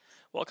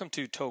Welcome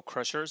to Toe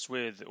Crushers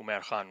with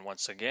Umer Khan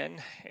once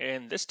again,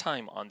 and this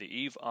time on the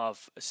eve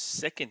of a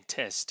second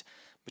test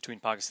between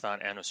Pakistan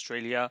and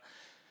Australia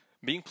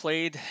being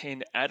played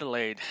in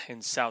Adelaide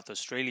in South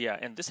Australia,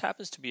 and this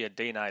happens to be a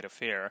day-night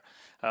affair.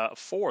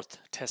 Fourth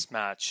test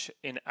match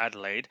in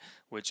Adelaide,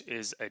 which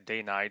is a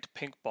day-night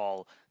pink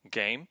ball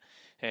game.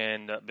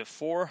 And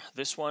before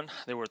this one,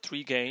 there were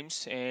three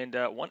games, and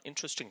one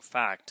interesting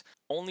fact,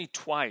 only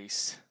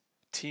twice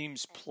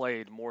teams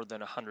played more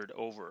than 100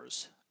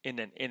 overs in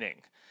an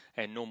inning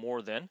and no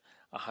more than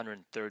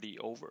 130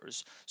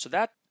 overs. So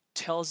that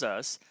tells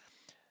us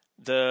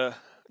the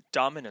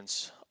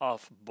dominance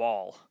of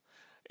ball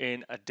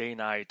in a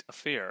day-night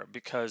affair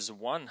because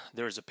one,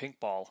 there's a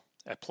pink ball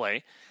at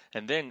play,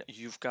 and then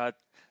you've got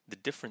the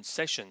different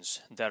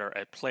sessions that are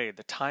at play,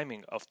 the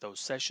timing of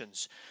those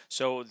sessions.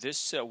 So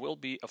this will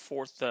be a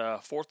fourth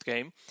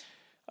game,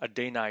 a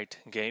day-night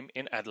game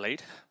in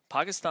Adelaide.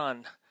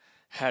 Pakistan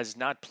has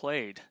not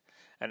played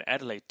an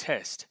Adelaide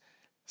test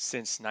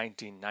since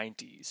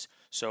 1990s.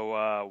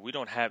 So we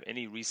don't have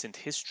any recent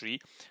history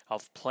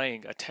of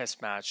playing a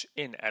test match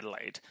in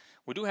Adelaide.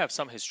 We do have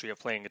some history of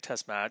playing a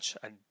test match,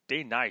 a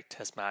day-night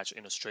test match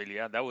in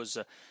Australia. That was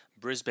a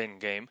Brisbane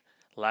game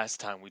last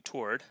time we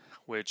toured,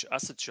 which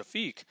Asad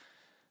Shafiq,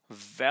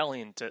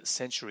 valiant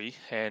century,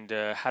 and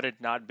had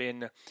it not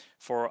been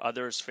for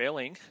others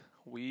failing,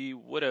 we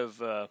would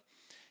have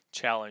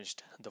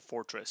challenged the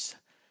fortress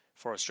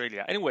for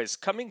Australia. Anyways,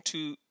 coming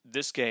to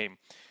this game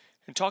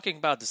and talking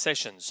about the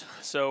sessions.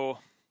 So,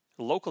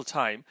 local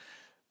time,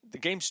 the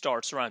game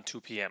starts around 2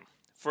 p.m.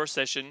 First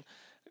session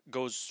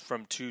goes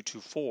from 2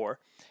 to 4.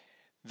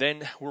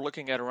 Then we're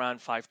looking at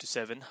around 5 to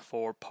 7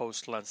 for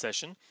post-lunch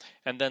session.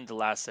 And then the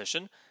last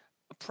session,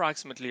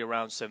 approximately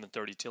around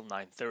 7:30 till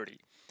 9:30.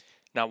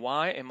 Now,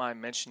 why am I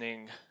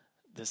mentioning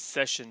the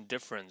session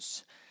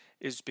difference?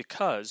 Is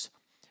because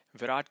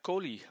Virat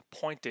Kohli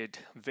pointed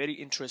very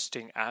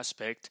interesting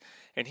aspect,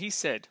 and he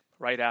said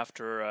right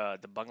after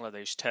the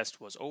Bangladesh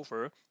test was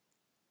over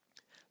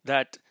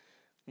that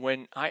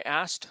when I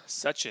asked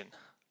Sachin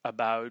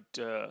about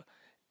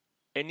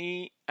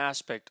any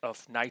aspect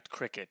of night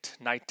cricket,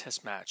 night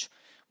test match,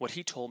 what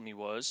he told me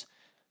was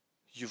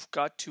you've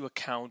got to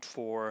account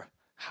for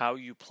how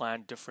you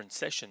plan different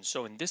sessions.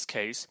 So in this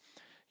case,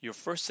 your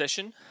first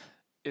session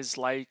is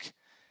like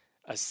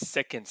a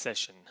second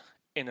session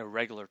in a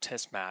regular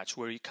test match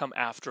where you come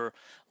after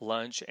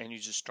lunch and you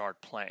just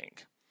start playing.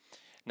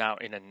 Now,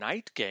 in a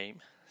night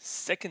game,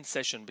 second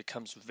session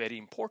becomes very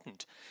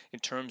important in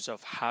terms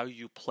of how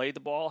you play the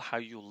ball, how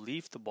you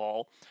leave the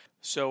ball.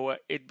 So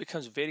it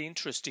becomes very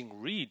interesting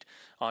read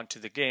onto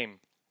the game.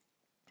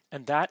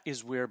 And that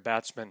is where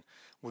batsmen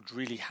would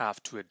really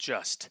have to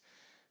adjust.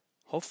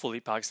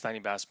 Hopefully,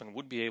 Pakistani batsmen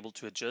would be able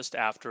to adjust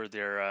after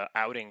their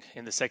outing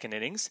in the second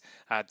innings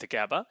at the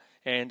Gabba.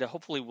 And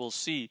hopefully we'll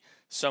see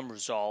some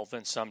resolve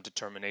and some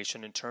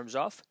determination in terms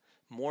of,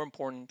 more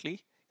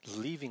importantly,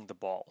 leaving the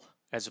ball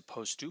as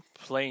opposed to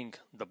playing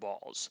the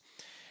balls.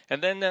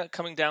 And then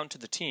coming down to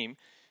the team,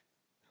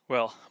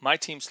 well, my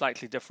team's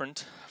slightly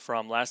different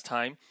from last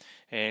time,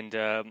 and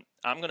I'm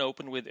going to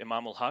open with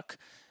Imam ul Haq,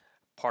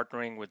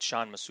 partnering with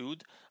Shan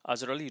Masood.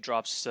 Azhar Ali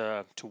drops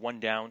to one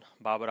down,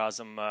 Babar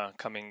Azam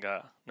coming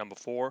number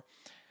 4.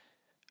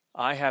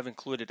 I have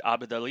included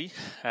Abid Ali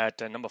at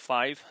number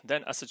 5,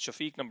 then Asad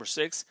Shafiq number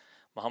 6,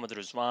 Mohammad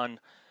Rizwan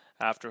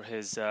after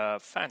his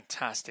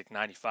fantastic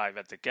 95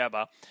 at the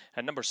Gabba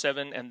at number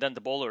 7, and then the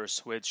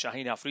bowlers with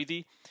Shaheen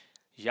Afridi,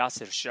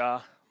 Yasir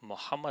Shah,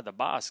 Mohammad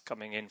Abbas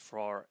coming in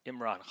for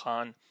Imran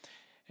Khan,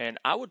 and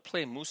I would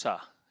play Musa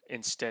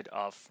instead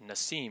of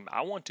Naseem.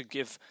 I want to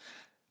give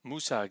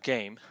Musa a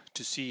game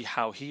to see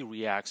how he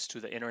reacts to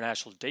the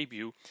international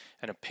debut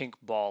and a pink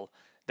ball.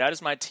 That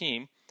is my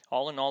team.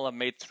 All in all, I've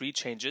made 3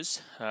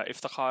 changes.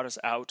 Iftikhar is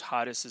out,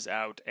 Haris is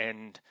out,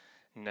 and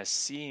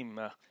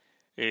Naseem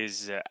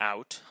is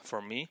out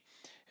for me,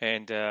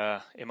 and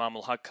Imam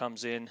ul Haq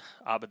comes in,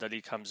 Abid Ali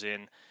comes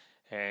in,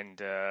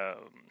 and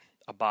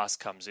Abbas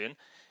comes in.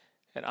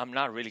 And I'm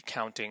not really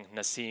counting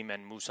Naseem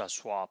and Musa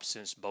swap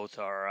since both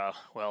are,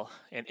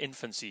 in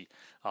infancy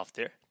of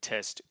their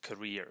test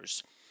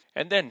careers.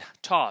 And then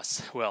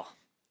toss. Well,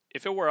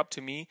 if it were up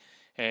to me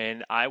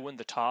and I win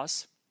the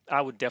toss,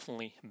 I would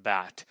definitely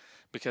bat.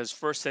 Because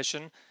first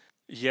session,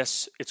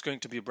 yes, it's going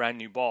to be a brand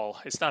new ball.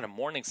 It's not a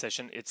morning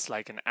session, it's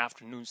like an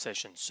afternoon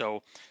session.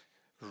 So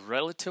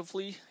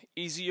relatively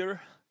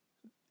easier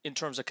in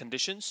terms of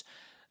conditions.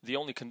 The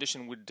only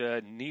condition would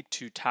need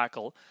to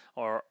tackle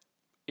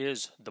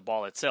is the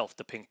ball itself,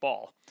 the pink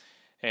ball.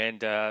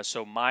 And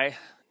so my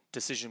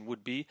decision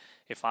would be,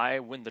 if I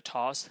win the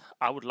toss,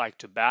 I would like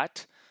to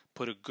bat,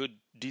 put a good,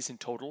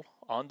 decent total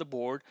on the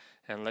board,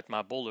 and let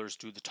my bowlers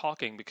do the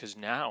talking, because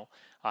now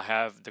I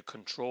have the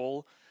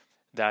control,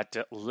 that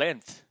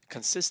length,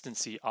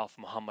 consistency of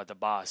Mohammad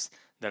Abbas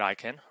that I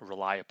can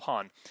rely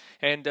upon.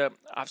 And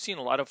I've seen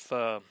a lot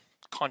of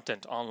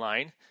content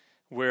online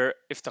where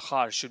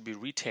Iftikhar should be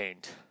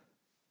retained.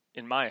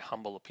 In my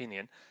humble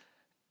opinion,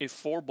 if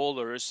 4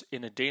 bowlers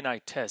in a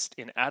day-night test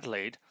in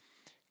Adelaide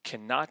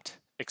cannot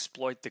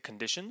exploit the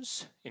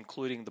conditions,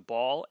 including the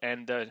ball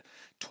and the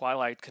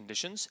twilight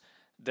conditions,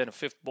 then a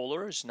fifth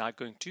bowler is not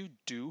going to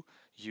do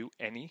you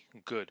any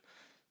good.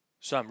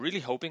 So I'm really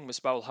hoping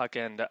Misbah-ul Haq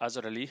and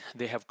Azhar Ali,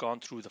 they have gone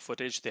through the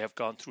footage, they have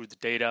gone through the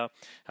data,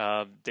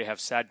 they have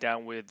sat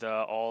down with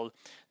all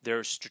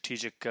their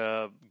strategic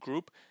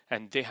group,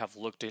 and they have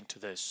looked into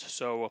this.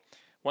 So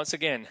once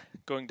again,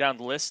 going down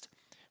the list,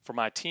 for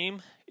my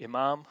team,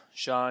 Imam,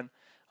 Shan,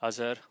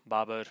 Azhar,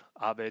 Babar,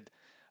 Abid,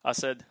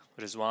 Asad,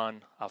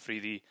 Rizwan,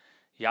 Afridi,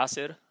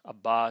 Yasir,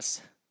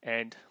 Abbas,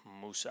 and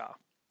Musa.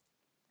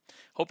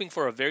 Hoping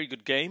for a very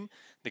good game.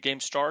 The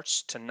game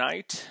starts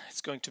tonight.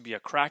 It's going to be a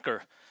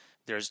cracker.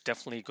 There's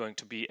definitely going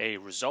to be a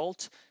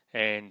result,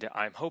 and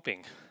I'm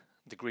hoping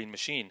the Green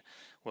Machine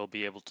will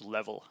be able to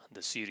level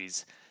the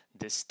series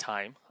this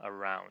time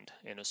around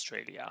in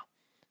Australia.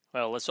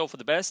 Well, let's hope for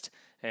the best,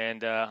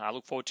 and I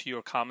look forward to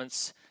your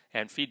comments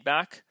and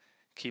feedback.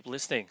 Keep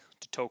listening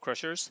to Toe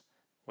Crushers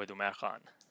with Umair Khan.